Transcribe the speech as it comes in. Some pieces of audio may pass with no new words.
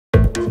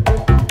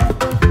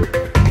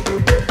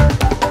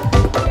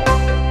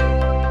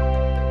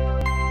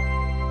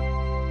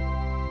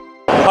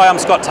I'm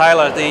Scott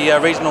Taylor, the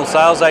regional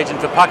sales agent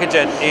for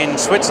PACOJET in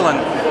Switzerland.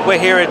 We're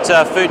here at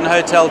Food and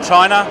Hotel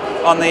China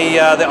on the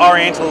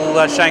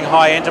Oriental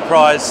Shanghai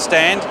Enterprise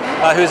stand,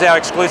 who's our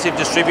exclusive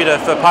distributor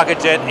for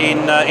PACOJET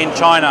in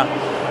China.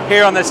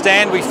 Here on the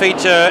stand we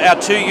feature our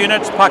two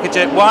units,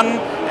 PACOJET 1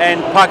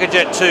 and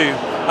PACOJET 2.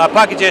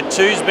 PACOJET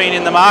 2 has been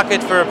in the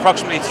market for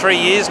approximately 3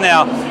 years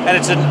now, and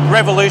it's a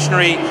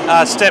revolutionary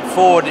step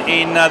forward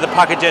in the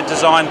PACOJET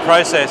design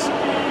process.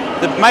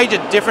 The major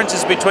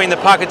differences between the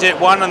PACOJET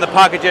 1 and the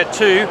PACOJET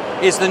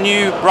 2 is the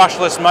new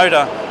brushless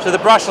motor. So the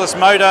brushless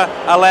motor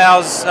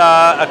allows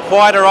a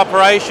quieter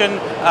operation,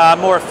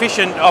 more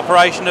efficient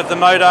operation of the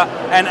motor,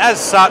 and as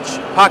such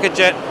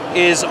PACOJET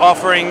is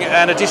offering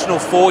an additional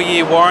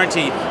 4-year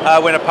warranty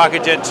when a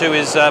PACOJET 2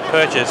 is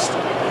purchased.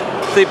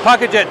 The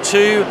PACOJET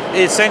 2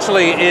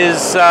 essentially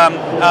is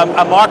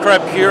a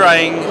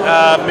micro-pureeing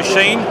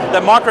machine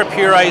that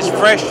micro-purees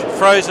fresh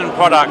frozen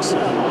products.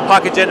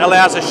 PACOJET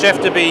allows a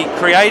chef to be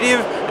creative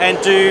and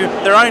do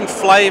their own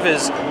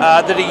flavours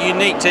that are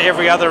unique to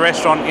every other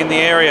restaurant in the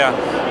area.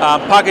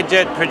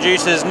 PACOJET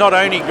produces not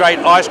only great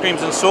ice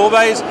creams and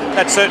sorbets,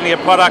 that's certainly a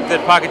product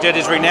that PACOJET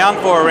is renowned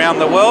for around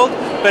the world,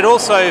 but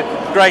also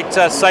great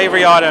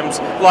savoury items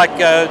like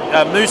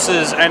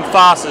mousses and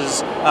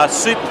farces,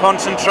 soup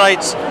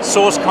concentrates,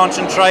 sauce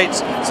concentrates,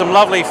 some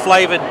lovely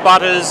flavoured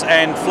butters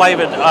and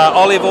flavoured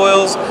olive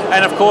oils,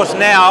 and of course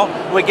now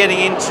we're getting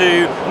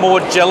into more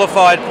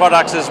jellified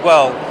products as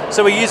well.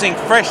 So we're using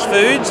fresh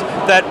foods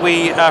that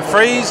we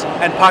freeze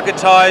and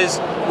packetize.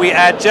 We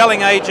add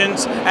gelling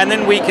agents, and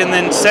then we can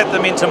then set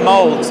them into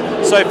molds.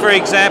 So for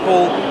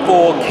example,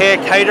 for care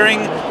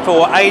catering,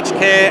 for aged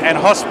care and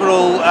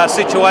hospital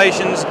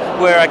situations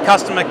where a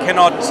customer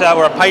cannot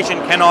or a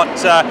patient cannot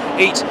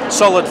eat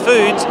solid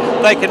foods,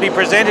 they can be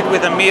presented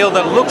with a meal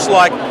that looks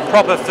like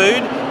proper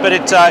food, but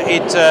it's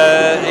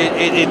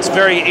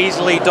very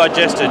easily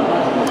digested.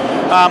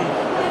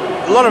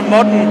 A lot of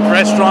modern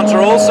restaurants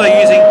are also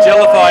using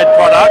jellified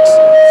products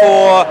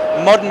for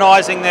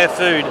modernising their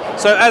food.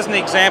 So as an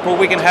example,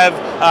 we can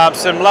have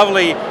some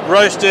lovely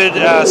roasted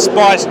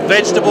spiced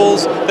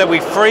vegetables that we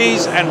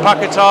freeze and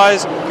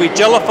packetize, we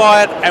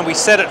jellify it and we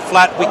set it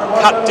flat, we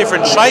cut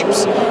different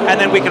shapes, and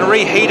then we can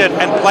reheat it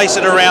and place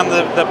it around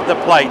the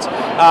plate.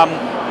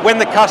 When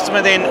the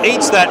customer then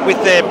eats that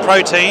with their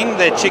protein,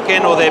 their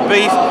chicken or their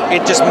beef,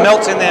 it just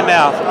melts in their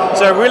mouth.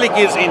 So it really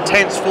gives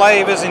intense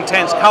flavours,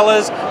 intense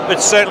colours,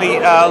 but certainly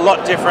a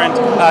lot different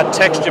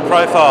texture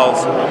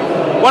profiles.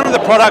 One of the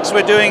products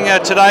we're doing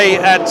today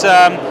at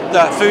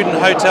the Food and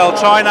Hotel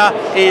China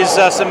is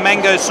some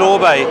mango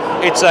sorbet.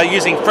 It's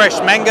using fresh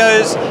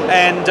mangoes,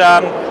 and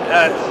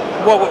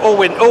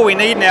all we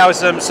need now is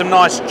some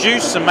nice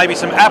juice, maybe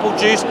some apple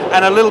juice,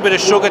 and a little bit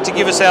of sugar to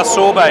give us our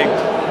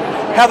sorbet.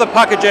 How the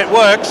PACOJET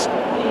works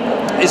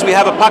is we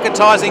have a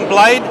packetizing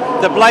blade.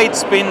 The blade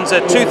spins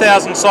at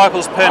 2,000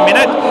 cycles per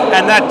minute,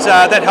 and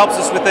that helps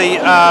us with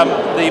the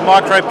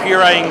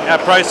micro-pureeing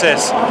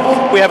process.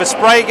 We have a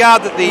spray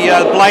guard that the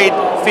blade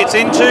fits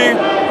into.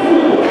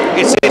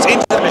 It sits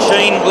into the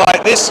machine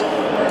like this.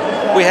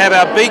 We have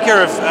our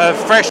beaker of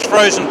fresh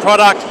frozen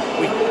product.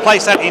 We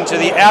place that into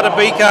the outer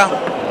beaker.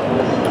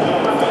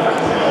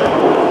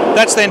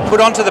 That's then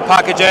put onto the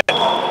PACOJET.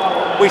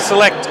 We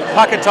select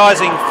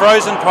packetizing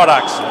frozen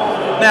products.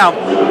 Now,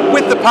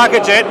 with the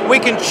PACOJET, we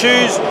can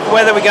choose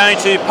whether we're going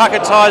to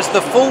packetize the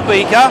full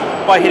beaker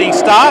by hitting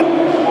start,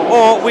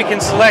 or we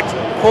can select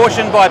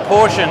portion by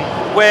portion,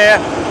 where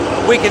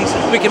we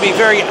can be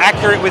very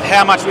accurate with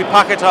how much we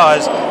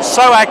packetize.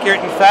 So accurate,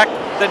 in fact,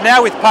 that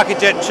now with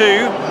PACOJET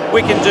 2,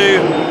 we can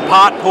do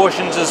part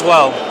portions as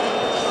well.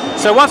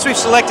 So once we've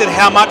selected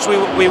how much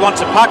we want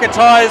to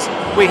packetize,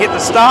 we hit the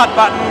start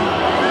button,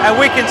 and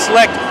we can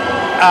select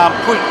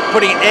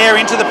putting air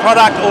into the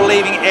product or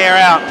leaving air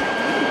out.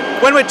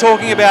 When we're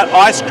talking about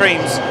ice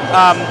creams,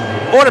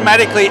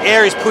 automatically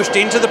air is pushed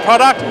into the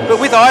product, but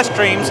with ice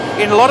creams,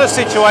 in a lot of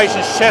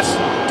situations, chefs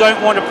don't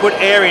want to put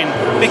air in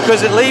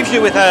because it leaves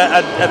you with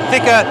a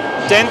thicker,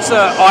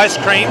 denser ice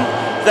cream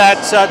that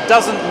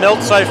doesn't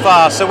melt so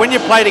fast. So when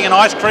you're plating an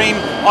ice cream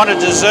on a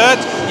dessert,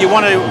 you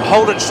want to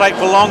hold it straight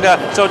for longer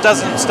so it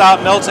doesn't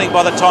start melting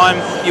by the time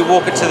you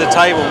walk it to the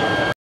table.